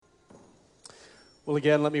Well,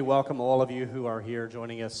 again, let me welcome all of you who are here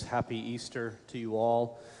joining us. Happy Easter to you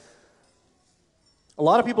all. A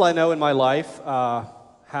lot of people I know in my life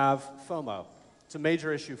have FOMO. It's a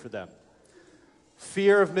major issue for them.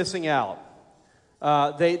 Fear of missing out.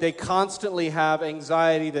 They constantly have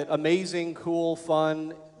anxiety that amazing, cool,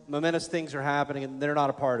 fun, momentous things are happening and they're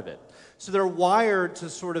not a part of it. So they're wired to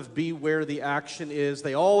sort of be where the action is.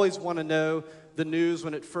 They always want to know the news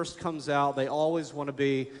when it first comes out. They always want to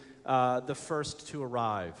be the first to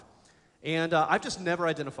arrive. And I've just never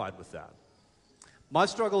identified with that. My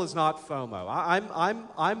struggle is not FOMO.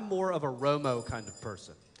 I'm more of a ROMO kind of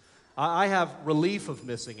person. I have relief of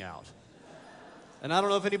missing out. And I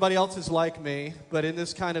don't know if anybody else is like me, but in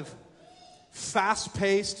this kind of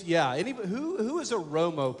fast-paced, who is a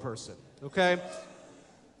ROMO person, okay?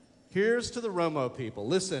 Here's to the ROMO people.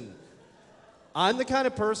 Listen, I'm the kind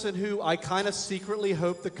of person who I kind of secretly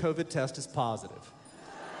hope the COVID test is positive.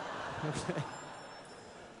 Okay.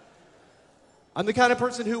 I'm the kind of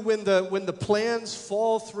person who, when the plans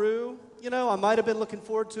fall through, I might have been looking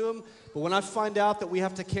forward to them, but when I find out that we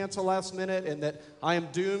have to cancel last minute and that I am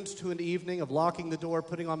doomed to an evening of locking the door,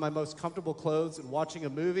 putting on my most comfortable clothes, and watching a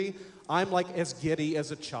movie, I'm like as giddy as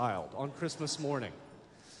a child on Christmas morning.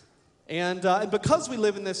 And because we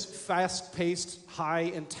live in this fast-paced,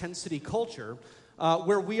 high-intensity culture,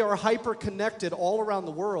 where we are hyper-connected all around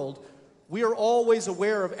the world, we are always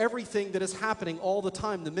aware of everything that is happening all the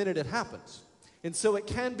time the minute it happens. And so it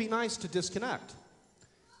can be nice to disconnect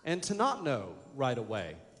and to not know right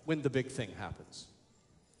away when the big thing happens.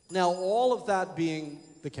 Now, all of that being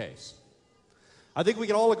the case, I think we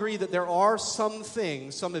can all agree that there are some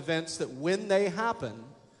things, some events that when they happen,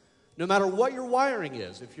 no matter what your wiring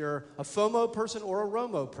is, if you're a FOMO person or a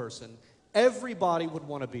ROMO person, everybody would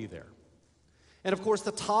want to be there. And of course,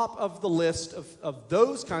 the top of the list of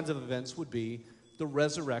those kinds of events would be the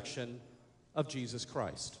resurrection of Jesus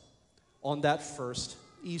Christ on that first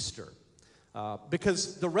Easter.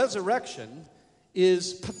 Because the resurrection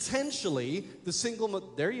is potentially the single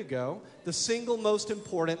most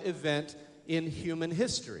important event in human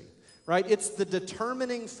history, right? It's the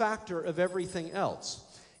determining factor of everything else.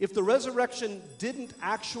 If the resurrection didn't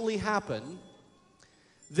actually happen,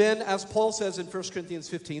 then, as Paul says in 1 Corinthians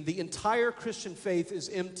 15, the entire Christian faith is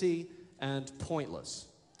empty and pointless.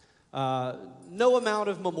 No amount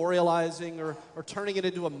of memorializing or turning it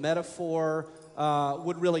into a metaphor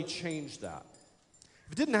would really change that.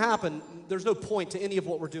 If it didn't happen, there's no point to any of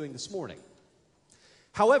what we're doing this morning.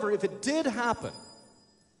 However, if it did happen,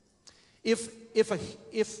 if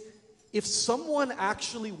someone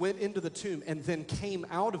actually went into the tomb and then came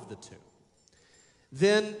out of the tomb,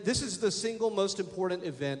 then this is the single most important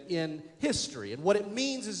event in history. And what it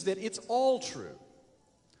means is that it's all true.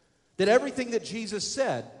 That everything that Jesus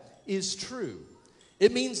said is true.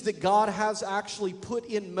 It means that God has actually put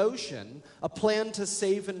in motion a plan to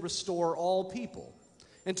save and restore all people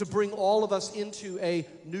and to bring all of us into a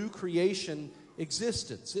new creation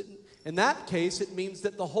existence. In that case, it means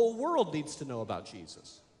that the whole world needs to know about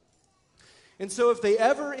Jesus. And so if they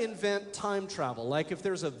ever invent time travel, like if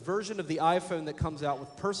there's a version of the iPhone that comes out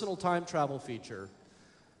with personal time travel feature,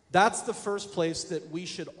 that's the first place that we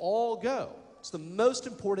should all go. It's the most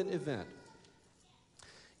important event.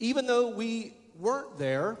 Even though we weren't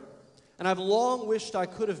there, and I've long wished I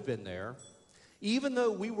could have been there, even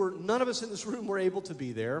though none of us in this room were able to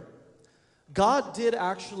be there, God did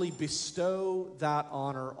actually bestow that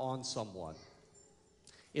honor on someone.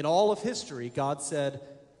 In all of history, God said,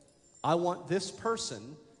 I want this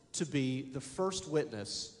person to be the first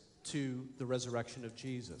witness to the resurrection of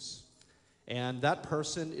Jesus. And that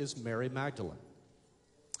person is Mary Magdalene.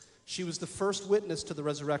 She was the first witness to the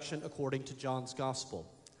resurrection according to John's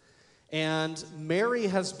gospel. And Mary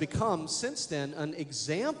has become, since then, an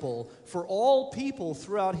example for all people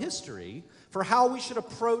throughout history for how we should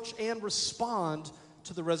approach and respond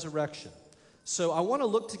to the resurrection. So I want to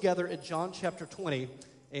look together at John chapter 20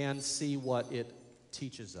 and see what it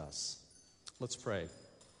teaches us. Let's pray.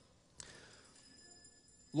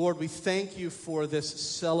 Lord, we thank you for this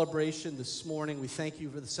celebration this morning. We thank you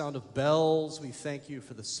for the sound of bells. We thank you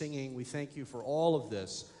for the singing. We thank you for all of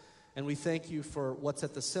this. And we thank you for what's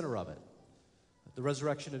at the center of it, the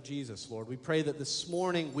resurrection of Jesus, Lord. We pray that this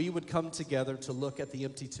morning we would come together to look at the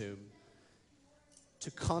empty tomb,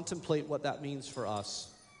 to contemplate what that means for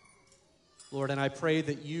us. Lord, and I pray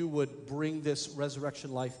that you would bring this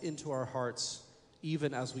resurrection life into our hearts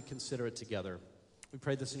even as we consider it together. We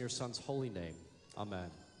pray this in your Son's holy name.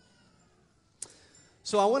 Amen.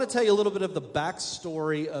 So I want to tell you a little bit of the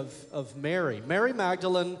backstory of Mary. Mary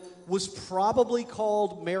Magdalene was probably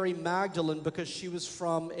called Mary Magdalene because she was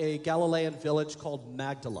from a Galilean village called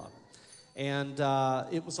Magdala. And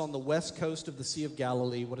it was on the west coast of the Sea of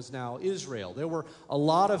Galilee, what is now Israel. There were a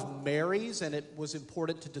lot of Marys, and it was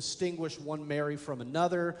important to distinguish one Mary from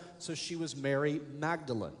another, so she was Mary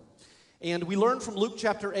Magdalene. And we learn from Luke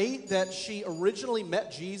chapter 8 that she originally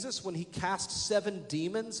met Jesus when he cast 7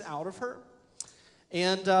 demons out of her,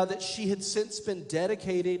 and that she had since been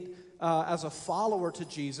dedicated as a follower to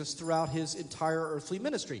Jesus throughout his entire earthly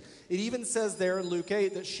ministry. It even says there in Luke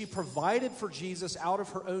 8 that she provided for Jesus out of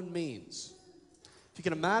her own means. If you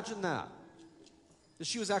can imagine that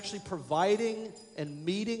she was actually providing and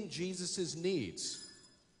meeting Jesus' needs,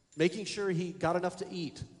 making sure he got enough to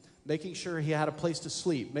eat, making sure he had a place to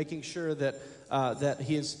sleep, making sure that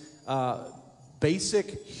his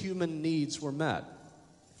basic human needs were met.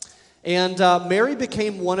 And Mary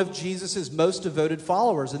became one of Jesus' most devoted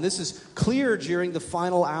followers. And this is clear during the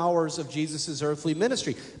final hours of Jesus' earthly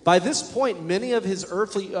ministry. By this point, many of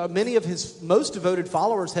his most devoted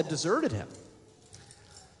followers had deserted him.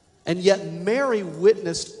 And yet Mary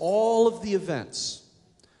witnessed all of the events.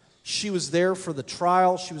 She was there for the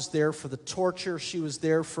trial. She was there for the torture. She was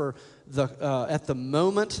there for at the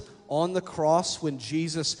moment on the cross when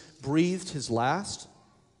Jesus breathed his last.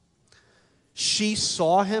 She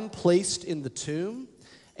saw him placed in the tomb,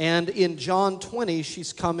 and in John 20,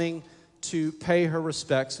 she's coming to pay her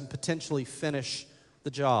respects and potentially finish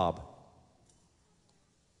the job.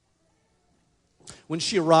 When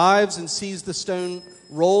she arrives and sees the stone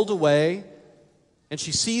rolled away, and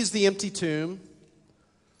she sees the empty tomb,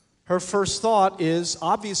 her first thought is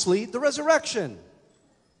obviously the resurrection.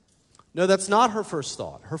 No, that's not her first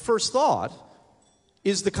thought. Her first thought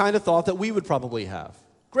is the kind of thought that we would probably have: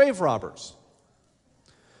 grave robbers.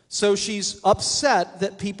 So she's upset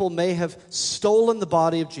that people may have stolen the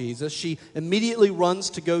body of Jesus. She immediately runs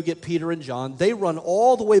to go get Peter and John. They run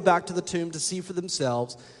all the way back to the tomb to see for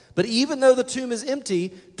themselves. But even though the tomb is empty,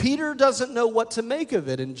 Peter doesn't know what to make of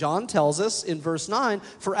it. And John tells us in verse 9,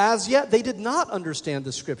 "For as yet they did not understand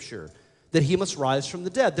the scripture, that he must rise from the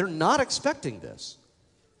dead." They're not expecting this.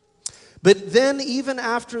 But then even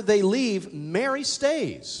after they leave, Mary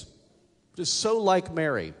stays. It is so like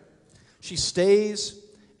Mary. She stays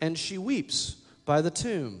and she weeps by the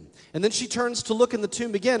tomb. And then she turns to look in the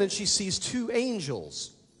tomb again, and she sees 2 angels.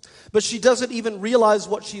 But she doesn't even realize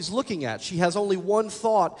what she's looking at. She has only one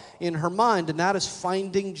thought in her mind, and that is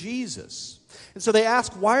finding Jesus. And so they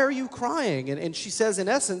ask, "Why are you crying?" And she says, in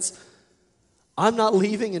essence, "I'm not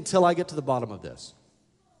leaving until I get to the bottom of this."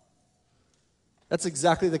 That's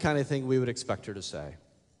exactly the kind of thing we would expect her to say.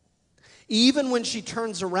 Even when she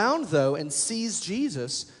turns around, though, and sees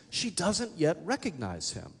Jesus, she doesn't yet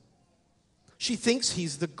recognize him. She thinks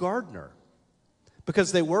he's the gardener,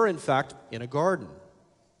 because they were, in fact, in a garden.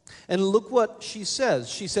 And look what she says.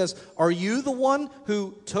 She says, "Are you the one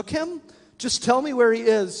who took him? Just tell me where he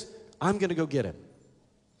is. I'm going to go get him."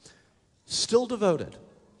 Still devoted.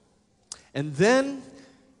 And then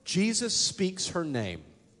Jesus speaks her name,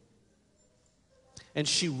 and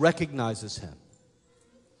she recognizes him.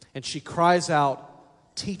 And she cries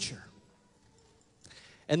out, "Teacher."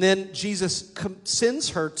 And then Jesus sends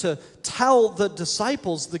her to tell the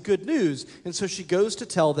disciples the good news. And so she goes to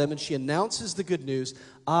tell them, and she announces the good news: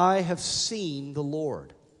 "I have seen the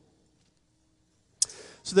Lord."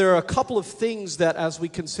 So there are a couple of things that, as we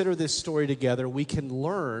consider this story together, we can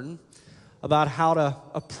learn about how to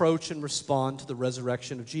approach and respond to the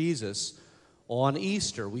resurrection of Jesus on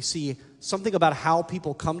Easter. We see something about how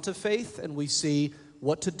people come to faith, and we see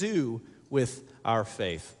what to do with our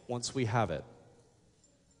faith once we have it.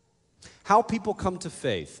 How people come to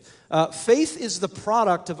faith. Faith is the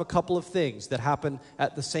product of a couple of things that happen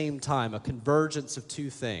at the same time, a convergence of 2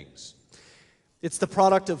 things. It's the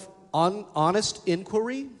product of honest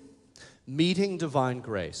inquiry meeting divine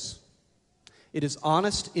grace. It is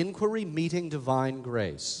honest inquiry meeting divine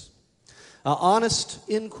grace. Honest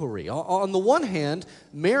inquiry. On the one hand,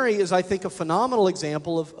 Mary is, I think, a phenomenal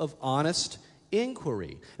example of honest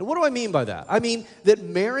inquiry. And what do I mean by that? I mean that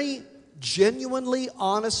Mary genuinely,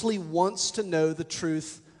 honestly wants to know the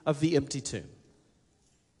truth of the empty tomb.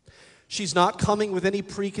 She's not coming with any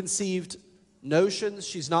preconceived notions.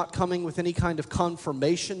 She's not coming with any kind of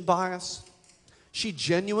confirmation bias. She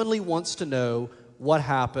genuinely wants to know what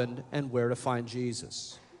happened and where to find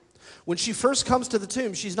Jesus. When she first comes to the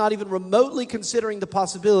tomb, she's not even remotely considering the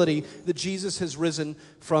possibility that Jesus has risen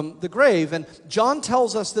from the grave. And John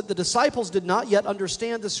tells us that the disciples did not yet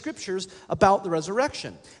understand the scriptures about the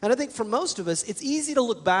resurrection. And I think for most of us, it's easy to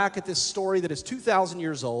look back at this story that is 2,000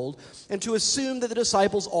 years old and to assume that the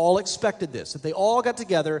disciples all expected this, that they all got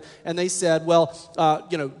together and they said, well,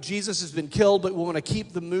 Jesus has been killed, but we want to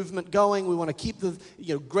keep the movement going. We want to keep the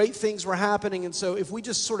great things were happening. And so if we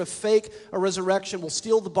just sort of fake a resurrection, we'll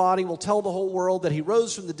steal the body, we'll tell the whole world that he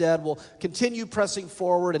rose from the dead, we'll continue pressing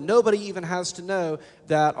forward, and nobody even has to know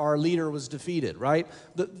that our leader was defeated, right?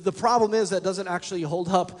 The problem is that doesn't actually hold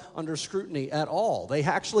up under scrutiny at all. They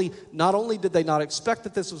actually, not only did they not expect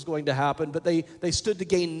that this was going to happen, but they stood to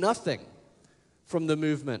gain nothing from the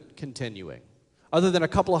movement continuing, other than a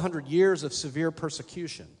couple of hundred years of severe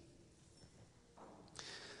persecution.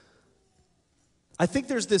 I think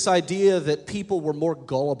there's this idea that people were more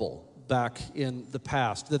gullible back in the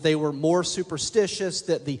past, that they were more superstitious,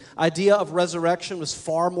 that the idea of resurrection was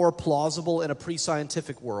far more plausible in a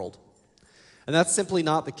pre-scientific world. And that's simply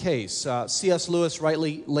not the case. C.S. Lewis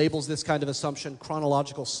rightly labels this kind of assumption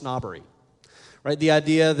chronological snobbery, right? The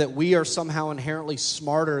idea that we are somehow inherently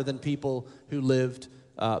smarter than people who lived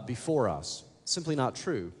before us. Simply not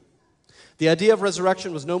true. The idea of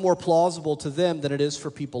resurrection was no more plausible to them than it is for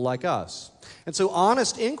people like us. And so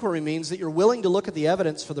honest inquiry means that you're willing to look at the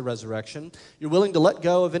evidence for the resurrection, you're willing to let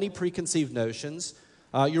go of any preconceived notions,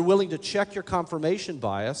 you're willing to check your confirmation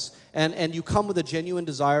bias, and you come with a genuine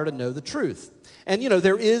desire to know the truth. And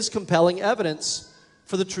there is compelling evidence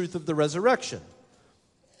for the truth of the resurrection.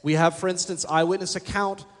 We have, for instance, eyewitness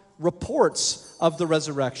account reports of the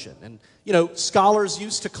resurrection. And, scholars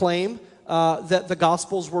used to claim that the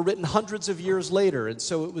Gospels were written hundreds of years later, and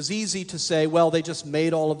so it was easy to say, well, they just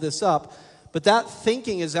made all of this up. But that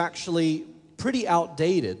thinking is actually pretty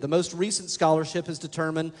outdated. The most recent scholarship has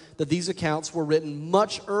determined that these accounts were written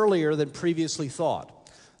much earlier than previously thought.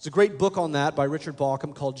 There's a great book on that by Richard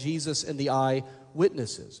Bauckham called Jesus and the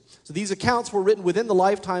Eyewitnesses. So these accounts were written within the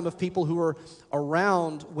lifetime of people who were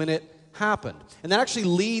around when it happened. And that actually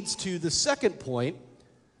leads to the second point.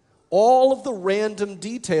 All of the random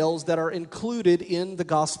details that are included in the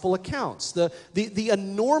gospel accounts, the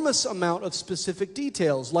enormous amount of specific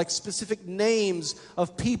details, like specific names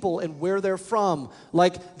of people and where they're from,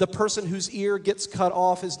 like the person whose ear gets cut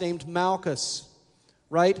off is named Malchus,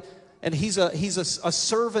 right? And he's a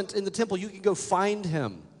servant in the temple. You can go find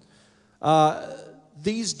him.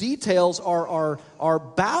 These details are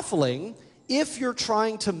baffling if you're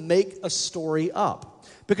trying to make a story up.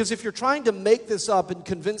 Because if you're trying to make this up and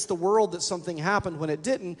convince the world that something happened when it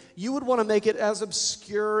didn't, you would want to make it as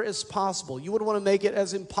obscure as possible. You would want to make it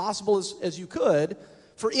as impossible as you could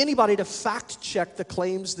for anybody to fact-check the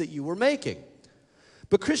claims that you were making.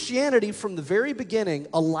 But Christianity, from the very beginning,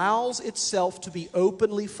 allows itself to be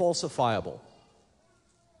openly falsifiable.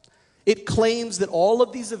 It claims that all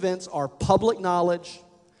of these events are public knowledge,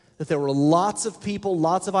 that there were lots of people,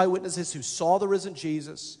 lots of eyewitnesses who saw the risen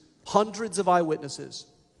Jesus, hundreds of eyewitnesses.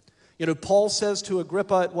 Paul says to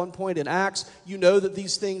Agrippa at one point in Acts, you know that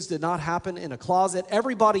these things did not happen in a closet.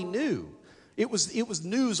 Everybody knew. It was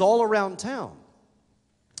news all around town.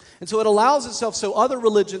 And so it allows itself, so other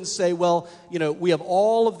religions say, well, we have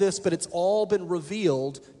all of this, but it's all been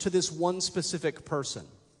revealed to this one specific person.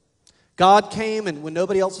 God came, and when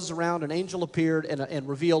nobody else was around, an angel appeared and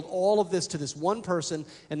revealed all of this to this one person,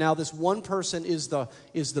 and now this one person is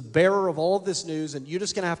the bearer of all of this news, and you're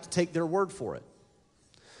just going to have to take their word for it.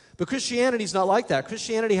 But Christianity's not like that.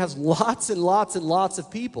 Christianity has lots and lots and lots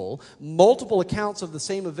of people, multiple accounts of the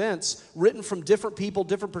same events, written from different people,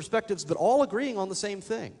 different perspectives, but all agreeing on the same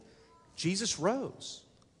thing. Jesus rose.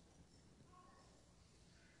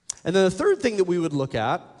 And then the third thing that we would look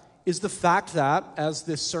at is the fact that, as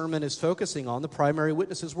this sermon is focusing on, the primary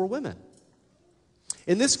witnesses were women.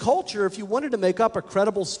 In this culture, if you wanted to make up a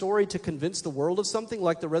credible story to convince the world of something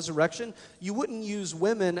like the resurrection, you wouldn't use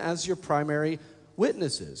women as your primary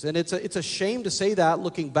witnesses. And it's a shame to say that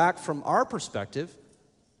looking back from our perspective,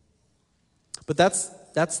 but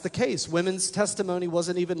that's the case. Women's testimony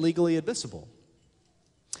wasn't even legally admissible.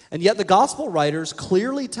 And yet the gospel writers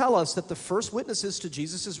clearly tell us that the first witnesses to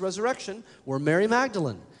Jesus' resurrection were Mary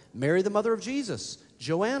Magdalene, Mary the mother of Jesus,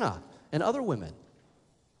 Joanna, and other women.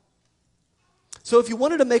 So if you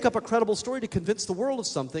wanted to make up a credible story to convince the world of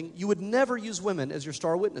something, you would never use women as your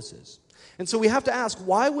star witnesses. And so we have to ask,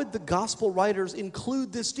 why would the gospel writers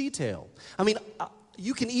include this detail? I mean,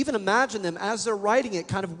 you can even imagine them as they're writing it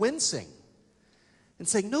kind of wincing and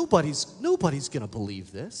saying, nobody's going to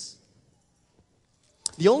believe this.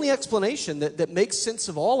 The only explanation that makes sense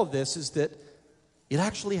of all of this is that it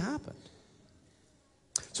actually happened.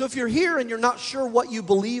 So if you're here and you're not sure what you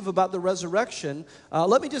believe about the resurrection,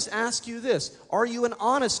 let me just ask you this. Are you an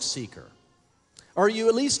honest seeker? Are you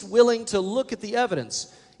at least willing to look at the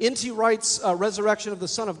evidence? N.T. Wright's Resurrection of the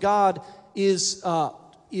Son of God is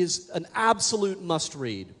an absolute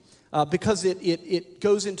must-read because it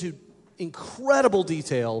goes into incredible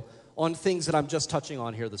detail on things that I'm just touching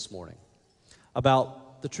on here this morning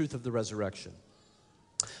about the truth of the resurrection.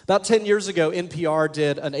 About 10 years ago, NPR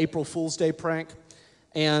did an April Fool's Day prank.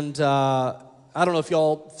 And I don't know if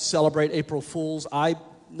y'all celebrate April Fools. I'm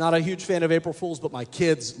not a huge fan of April Fools, but my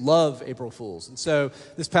kids love April Fools. And so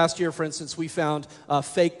this past year, for instance, we found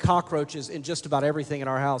fake cockroaches in just about everything in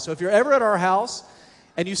our house. So if you're ever at our house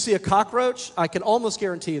and you see a cockroach, I can almost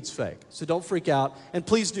guarantee it's fake. So don't freak out, and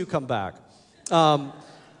please do come back.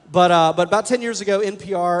 But about 10 years ago,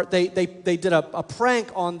 NPR, they did a prank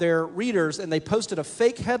on their readers, and they posted a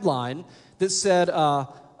fake headline that said,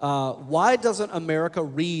 why doesn't America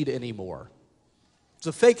read anymore? It's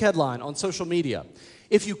a fake headline on social media.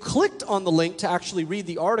 If you clicked on the link to actually read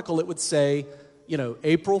the article, it would say,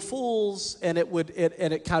 April Fools, and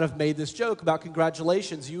it kind of made this joke about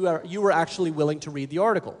congratulations, you were actually willing to read the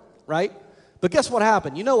article, right? But guess what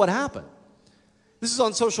happened? You know what happened. This is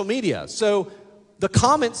on social media. So the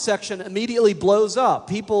comment section immediately blows up.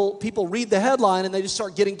 People read the headline and they just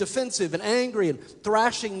start getting defensive and angry and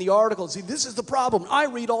thrashing the article. See, this is the problem. I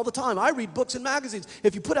read all the time. I read books and magazines.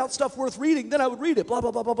 If you put out stuff worth reading, then I would read it, blah,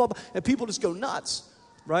 blah, blah, blah, blah. And people just go nuts,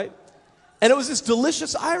 right? And it was this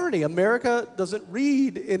delicious irony. America doesn't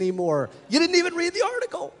read anymore. You didn't even read the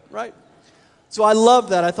article, right? So I love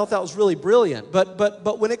that. I thought that was really brilliant.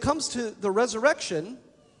 But when it comes to the resurrection,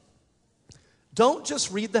 don't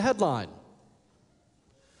just read the headline.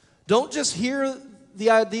 Don't just hear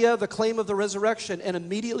the idea, the claim of the resurrection, and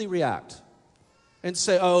immediately react and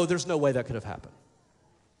say, oh, there's no way that could have happened.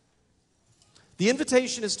 The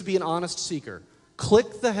invitation is to be an honest seeker.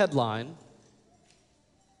 Click the headline,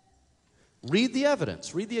 read the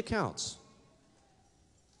evidence, read the accounts.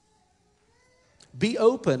 Be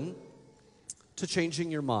open to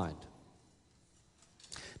changing your mind.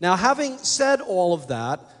 Now, having said all of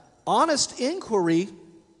that, honest inquiry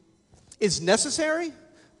is necessary,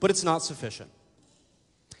 but it's not sufficient.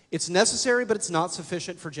 It's necessary, but it's not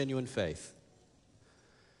sufficient for genuine faith.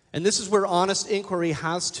 And this is where honest inquiry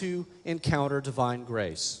has to encounter divine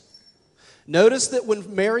grace. Notice that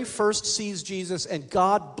when Mary first sees Jesus, and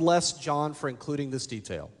God bless John for including this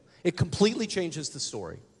detail, it completely changes the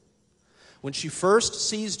story. When she first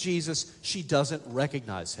sees Jesus, she doesn't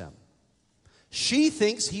recognize him. She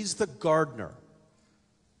thinks he's the gardener.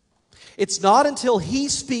 It's not until he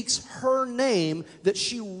speaks her name that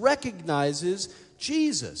she recognizes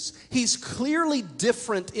Jesus. He's clearly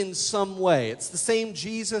different in some way. It's the same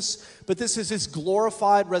Jesus, but this is his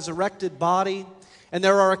glorified, resurrected body. And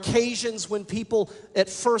there are occasions when people at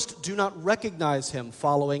first do not recognize him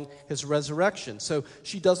following his resurrection. So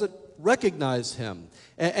she doesn't recognize him.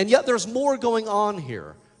 And yet there's more going on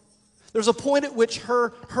here. There's a point at which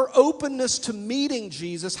her openness to meeting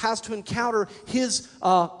Jesus has to encounter his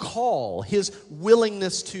call, his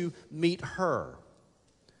willingness to meet her.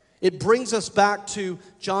 It brings us back to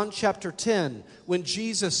John chapter 10, when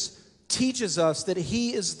Jesus teaches us that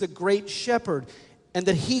he is the great shepherd and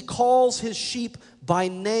that he calls his sheep by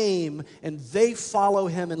name, and they follow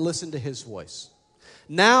him and listen to his voice.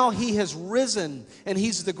 Now he has risen, and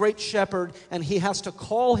he's the great shepherd, and he has to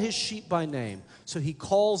call his sheep by name. So he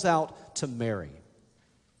calls out to Mary.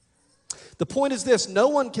 The point is this: no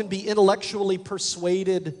one can be intellectually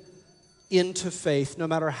persuaded into faith, no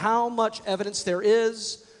matter how much evidence there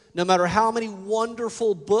is, no matter how many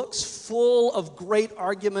wonderful books full of great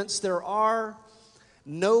arguments there are.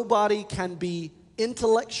 Nobody can be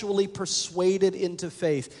intellectually persuaded into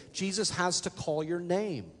faith. Jesus has to call your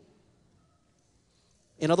name.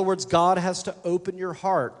 In other words, God has to open your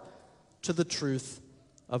heart to the truth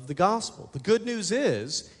of the gospel. The good news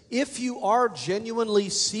is, if you are genuinely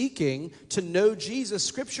seeking to know Jesus,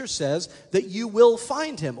 Scripture says that you will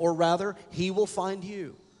find him, or rather, he will find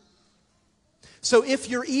you. So if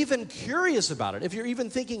you're even curious about it, if you're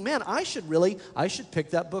even thinking, man, I should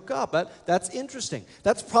pick that book up. That's interesting.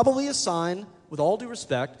 That's probably a sign, with all due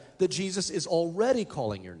respect, that Jesus is already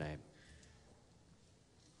calling your name.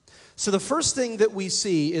 So the first thing that we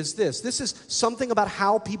see is this. This is something about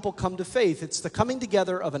how people come to faith. It's the coming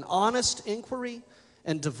together of an honest inquiry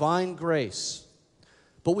and divine grace.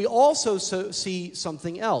 But we also see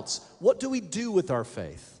something else. What do we do with our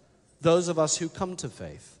faith? Those of us who come to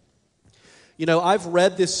faith. You know, I've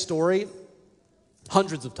read this story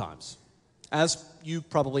hundreds of times, as you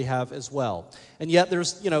probably have as well. And yet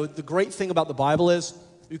there's, the great thing about the Bible is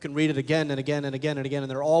You can read it again and again and again and again, and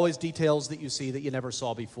there are always details that you see that you never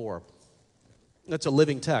saw before. That's a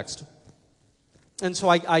living text. And so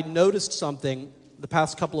I noticed something the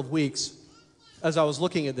past couple of weeks as I was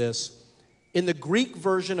looking at this. In the Greek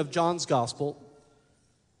version of John's Gospel,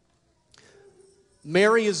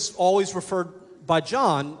 Mary is always referred by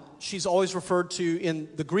John, she's always referred to in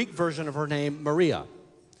the Greek version of her name, Maria.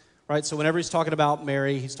 Right? So whenever he's talking about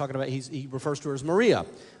Mary, he refers to her as Maria.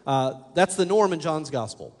 That's the norm in John's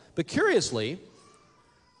Gospel. But curiously,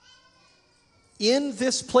 in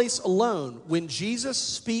this place alone, when Jesus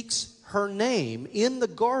speaks her name in the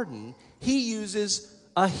garden, he uses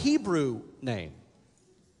a Hebrew name.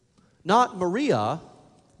 Not Maria,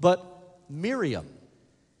 but Miriam.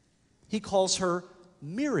 He calls her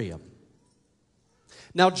Miriam.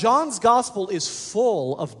 Now, John's Gospel is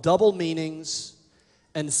full of double meanings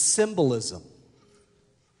and symbolism.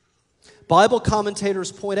 Bible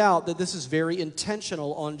commentators point out that this is very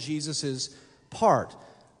intentional on Jesus' part.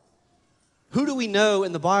 Who do we know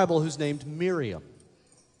in the Bible who's named Miriam?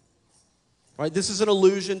 Right, this is an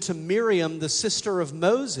allusion to Miriam, the sister of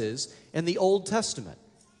Moses in the Old Testament.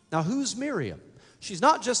 Now, who's Miriam? She's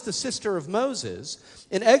not just the sister of Moses.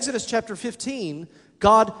 In Exodus chapter 15,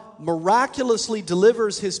 God miraculously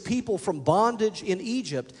delivers his people from bondage in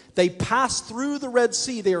Egypt. They pass through the Red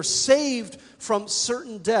Sea. They are saved from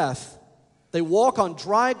certain death. They walk on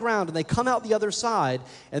dry ground and they come out the other side.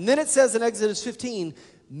 And then it says in Exodus 15,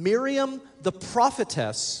 Miriam the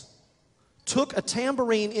prophetess took a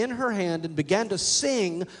tambourine in her hand and began to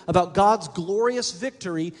sing about God's glorious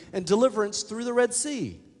victory and deliverance through the Red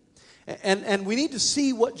Sea. And we need to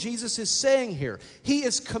see what Jesus is saying here. He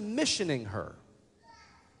is commissioning her.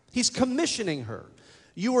 He's commissioning her.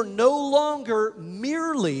 You are no longer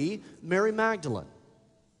merely Mary Magdalene.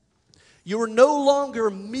 You are no longer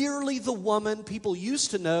merely the woman people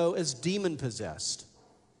used to know as demon-possessed.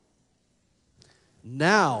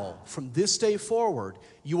 Now, from this day forward,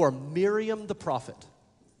 you are Miriam the prophet.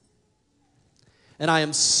 And I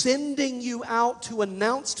am sending you out to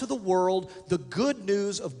announce to the world the good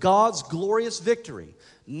news of God's glorious victory.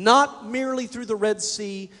 Not merely through the Red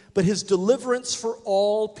Sea, but his deliverance for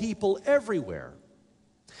all people everywhere.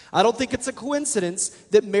 I don't think it's a coincidence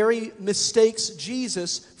that Mary mistakes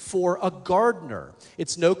Jesus for a gardener.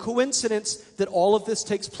 It's no coincidence that all of this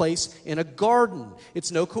takes place in a garden.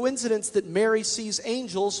 It's no coincidence that Mary sees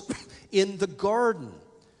angels in the garden.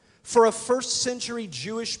 For a first century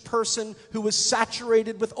Jewish person who was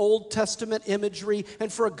saturated with Old Testament imagery,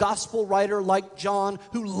 and for a gospel writer like John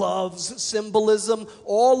who loves symbolism,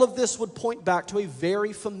 all of this would point back to a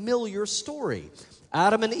very familiar story.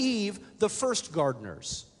 Adam and Eve, the first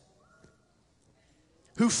gardeners,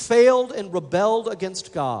 who failed and rebelled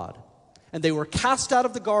against God. And they were cast out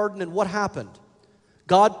of the garden, and what happened?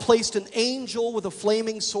 God placed an angel with a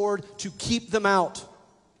flaming sword to keep them out.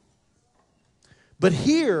 But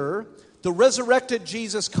here, the resurrected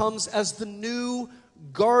Jesus comes as the new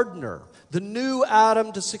gardener, the new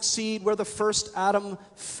Adam to succeed where the first Adam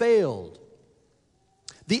failed.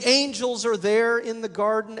 The angels are there in the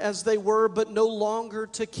garden as they were, but no longer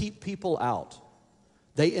to keep people out.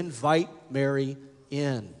 They invite Mary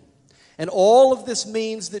in. And all of this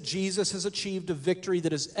means that Jesus has achieved a victory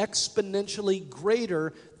that is exponentially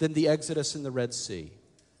greater than the Exodus in the Red Sea.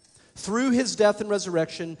 Through his death and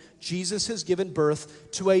resurrection, Jesus has given birth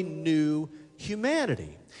to a new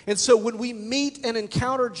humanity. And so when we meet and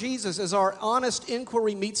encounter Jesus, as our honest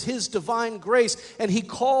inquiry meets his divine grace, and he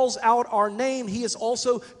calls out our name, he is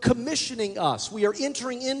also commissioning us. We are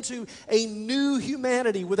entering into a new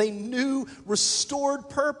humanity with a new restored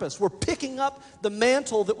purpose. We're picking up the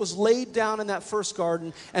mantle that was laid down in that first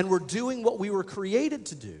garden, and we're doing what we were created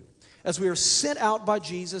to do as we are sent out by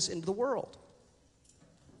Jesus into the world.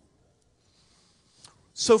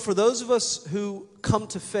 So for those of us who come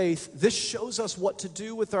to faith, this shows us what to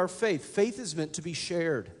do with our faith. Faith is meant to be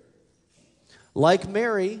shared. Like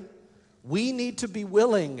Mary, we need to be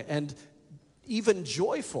willing and even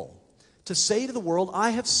joyful to say to the world,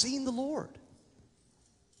 I have seen the Lord.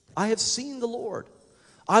 I have seen the Lord.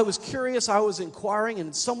 I was curious, I was inquiring,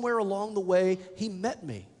 and somewhere along the way, he met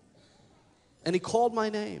me. And he called my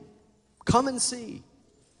name. Come and see.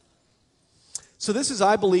 So this is,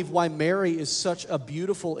 I believe, why Mary is such a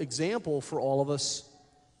beautiful example for all of us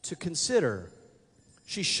to consider.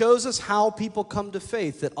 She shows us how people come to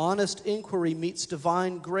faith, that honest inquiry meets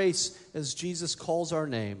divine grace as Jesus calls our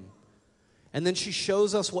name. And then she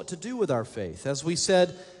shows us what to do with our faith. As we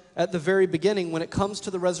said at the very beginning, when it comes to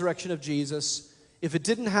the resurrection of Jesus, if it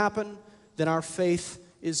didn't happen, then our faith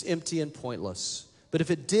is empty and pointless. But if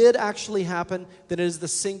it did actually happen, then it is the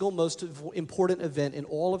single most important event in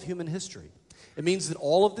all of human history. It means that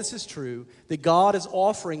all of this is true, that God is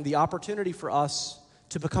offering the opportunity for us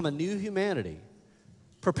to become a new humanity,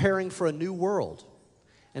 preparing for a new world.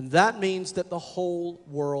 And that means that the whole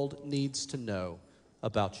world needs to know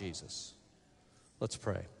about Jesus. Let's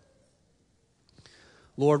pray.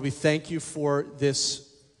 Lord, we thank you for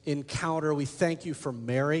this encounter. We thank you for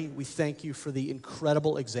Mary. We thank you for the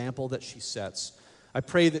incredible example that she sets. I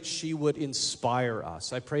pray that she would inspire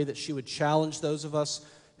us. I pray that she would challenge those of us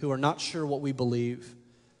who are not sure what we believe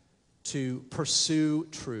to pursue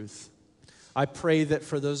truth. I pray that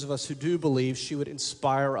for those of us who do believe, she would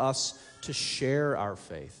inspire us to share our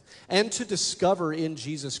faith and to discover in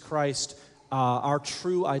Jesus Christ our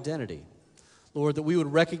true identity. Lord, that we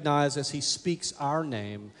would recognize as he speaks our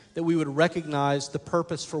name, that we would recognize the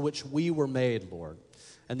purpose for which we were made, Lord,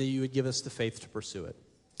 and that you would give us the faith to pursue it.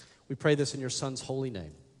 We pray this in your Son's holy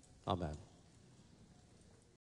name. Amen.